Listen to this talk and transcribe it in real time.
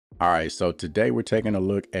All right, so today we're taking a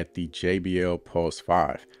look at the JBL Pulse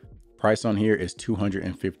 5. Price on here is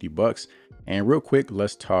 250 bucks. And real quick,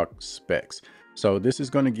 let's talk specs. So this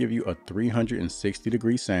is going to give you a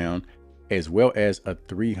 360-degree sound as well as a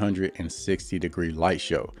 360-degree light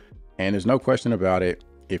show. And there's no question about it.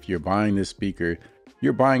 If you're buying this speaker,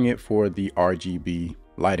 you're buying it for the RGB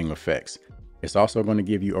lighting effects. It's also going to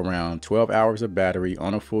give you around 12 hours of battery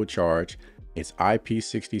on a full charge. It's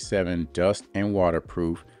IP67 dust and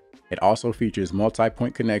waterproof. It also features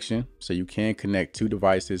multi-point connection, so you can connect two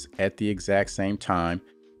devices at the exact same time.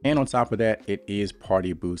 And on top of that, it is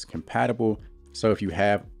Party Boost compatible. So if you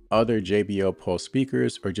have other JBL Pulse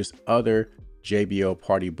speakers or just other JBL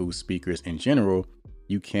Party Boost speakers in general,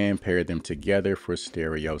 you can pair them together for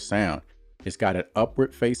stereo sound. It's got an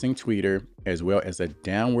upward facing tweeter as well as a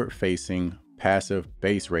downward facing passive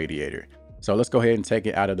bass radiator. So let's go ahead and take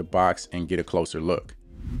it out of the box and get a closer look.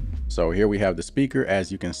 So here we have the speaker.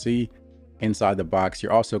 As you can see inside the box,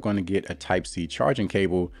 you're also going to get a Type-C charging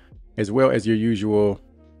cable, as well as your usual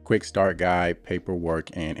quick start guide,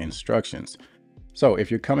 paperwork, and instructions. So if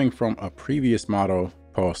you're coming from a previous model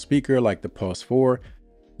Pulse speaker like the Pulse 4,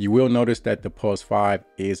 you will notice that the Pulse 5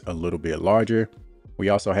 is a little bit larger. We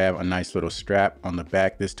also have a nice little strap on the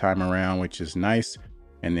back this time around, which is nice.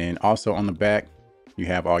 And then also on the back, you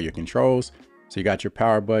have all your controls. So you got your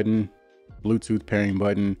power button, Bluetooth pairing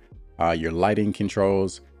button, your lighting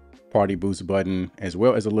controls, Party Boost button, as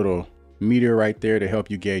well as a little meter right there to help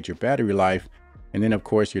you gauge your battery life. And then of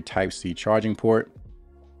course your Type-C charging port.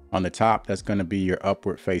 On the top, that's going to be your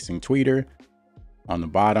upward facing tweeter. On the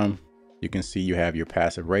bottom, you can see you have your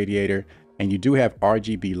passive radiator, and you do have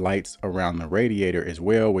RGB lights around the radiator as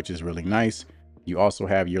well, which is really nice. You also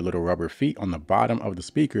have your little rubber feet on the bottom of the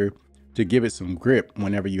speaker to give it some grip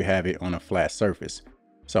whenever you have it on a flat surface.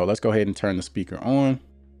 So let's go ahead and turn the speaker on.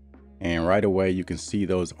 And right away, you can see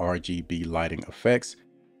those RGB lighting effects.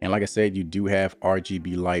 And like I said, you do have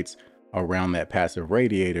RGB lights around that passive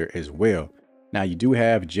radiator as well. Now you do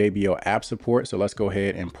have JBL App support. So let's go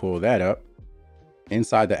ahead and pull that up.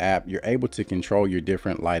 Inside the app, you're able to control your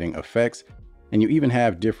different lighting effects. And you even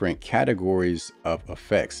have different categories of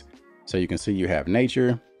effects. So you can see you have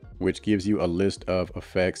nature, which gives you a list of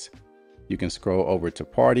effects. You can scroll over to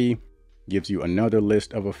party, gives you another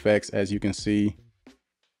list of effects. As you can see,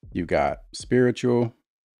 you got spiritual,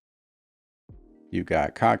 you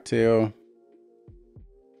got cocktail,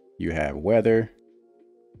 you have weather,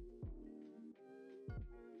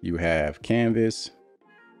 you have canvas.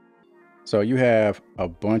 So you have a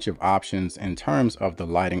bunch of options in terms of the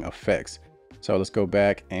lighting effects. So let's go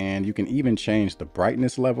back, and you can even change the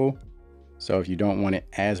brightness level. So if you don't want it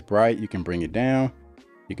as bright, you can bring it down.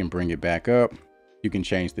 You can bring it back up. You can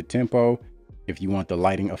change the tempo. If you want the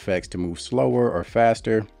lighting effects to move slower or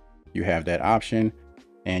faster, you have that option.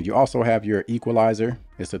 And you also have your equalizer.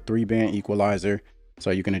 It's a 3-band equalizer.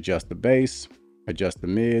 So you can adjust the bass, adjust the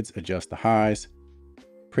mids, adjust the highs,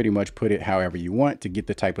 pretty much put it however you want to get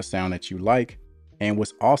the type of sound that you like. And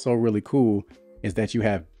what's also really cool is that you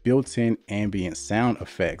have built-in ambient sound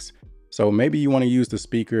effects. So maybe you want to use the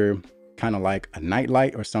speaker kind of like a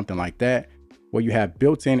nightlight or something like that, where you have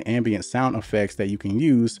built-in ambient sound effects that you can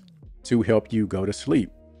use to help you go to sleep.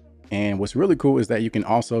 And what's really cool is that you can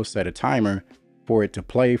also set a timer for it to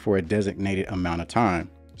play for a designated amount of time.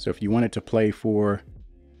 So if you want it to play for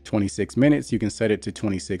 26 minutes, you can set it to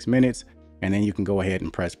 26 minutes, and then you can go ahead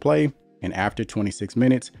and press play. And after 26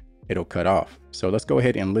 minutes, it'll cut off. So let's go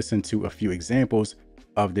ahead and listen to a few examples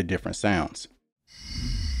of the different sounds.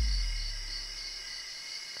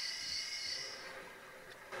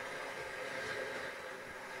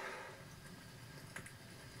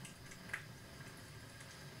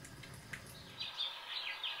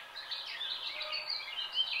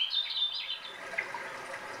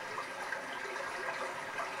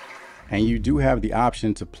 And you do have the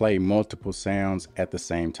option to play multiple sounds at the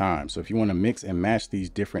same time. So if you want to mix and match these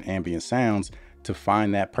different ambient sounds to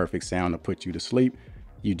find that perfect sound to put you to sleep,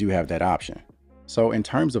 you do have that option. So in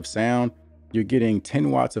terms of sound, you're getting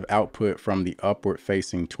 10 watts of output from the upward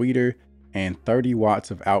facing tweeter and 30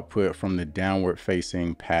 watts of output from the downward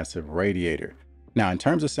facing passive radiator. Now, in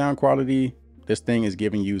terms of sound quality, this thing is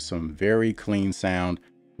giving you some very clean sound,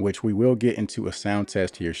 which we will get into a sound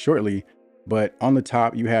test here shortly. But on the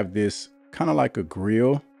top, you have this kind of like a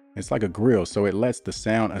grill. It's like a grill. So it lets the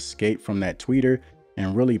sound escape from that tweeter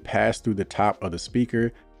and really pass through the top of the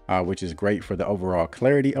speaker, which is great for the overall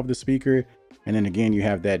clarity of the speaker. And then again, you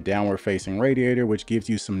have that downward facing radiator, which gives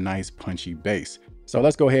you some nice punchy bass. So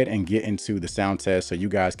let's go ahead and get into the sound test so you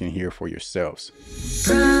guys can hear for yourselves.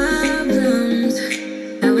 Problems.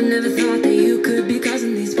 I would never thought that you could be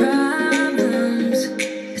causing these problems.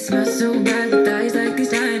 It's Smell so bad, but thighs like these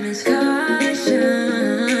diamonds. Caution,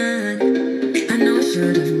 I know I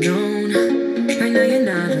should have known. Right now you're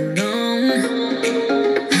not alone.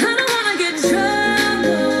 I don't wanna get in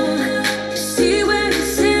trouble. See where you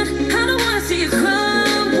stand. I don't wanna see you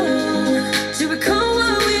crumble. To recall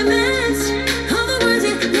what we meant, all the words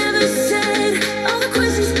you never said, all the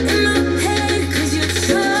questions in my head. 'Cause you're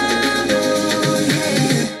trouble,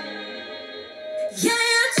 yeah. Yeah,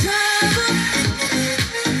 you're trouble.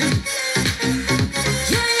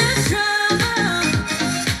 Yeah, you're trouble.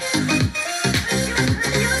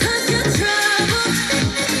 'Cause you're trouble.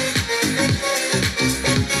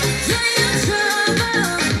 Yeah, you're trouble.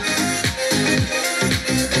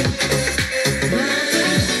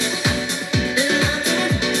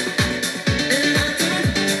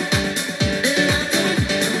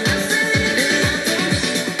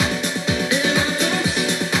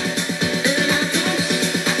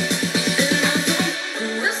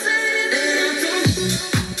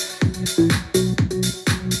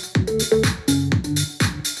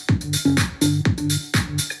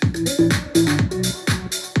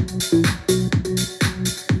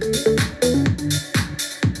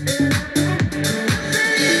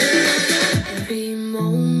 Every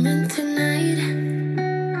moment tonight,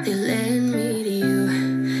 they led me to you.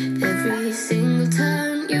 Every single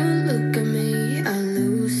time you look at me, I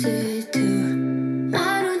lose it too.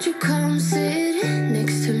 Why don't you come sit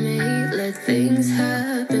next to me? Let things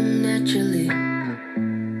happen naturally,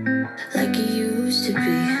 like it used to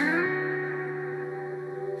be.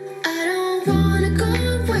 I don't wanna go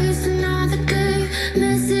waste another day.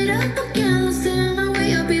 Mess it up again, lost in my way.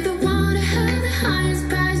 I'll be the one to have the highest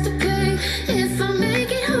price to pay. If I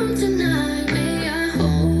make it home tonight, may I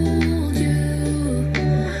hold you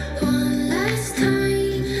one last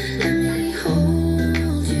time? Let me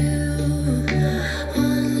hold you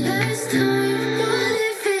one last time. What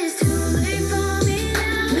if it's too late for me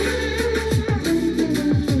now?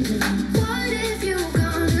 What if you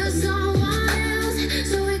gone to someone else,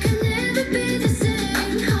 so it can never be the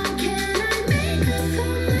same? How can I make up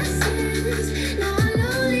for my sins? Now I'm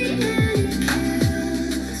lonely and it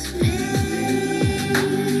kills me.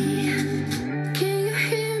 Can you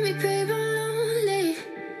hear me, babe? I'm lonely.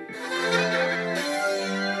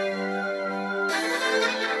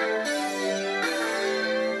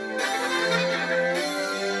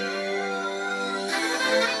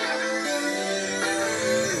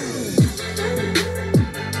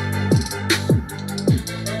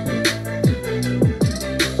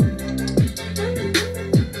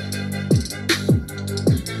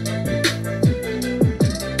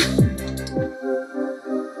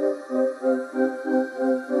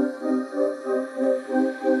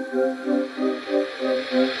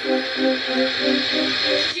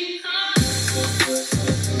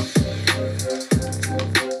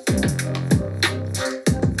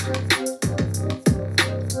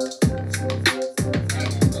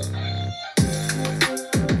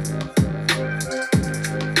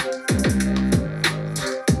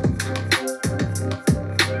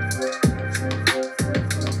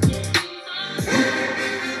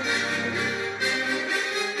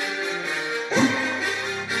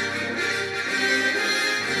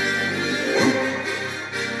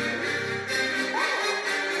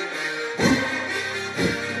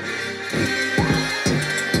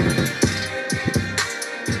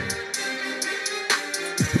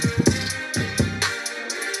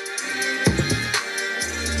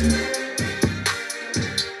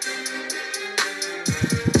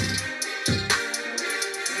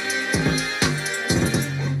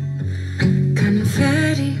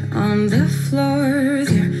 Confetti on the floor,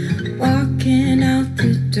 they're walking out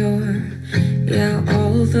the door. Yeah,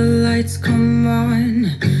 all the lights come on,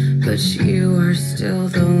 but you are still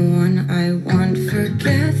the one I want.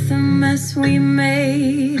 Forget the mess we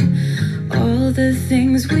made, all the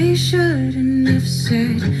things we shouldn't have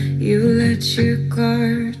said. You let your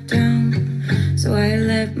guard down, so I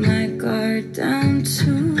let my guard down too.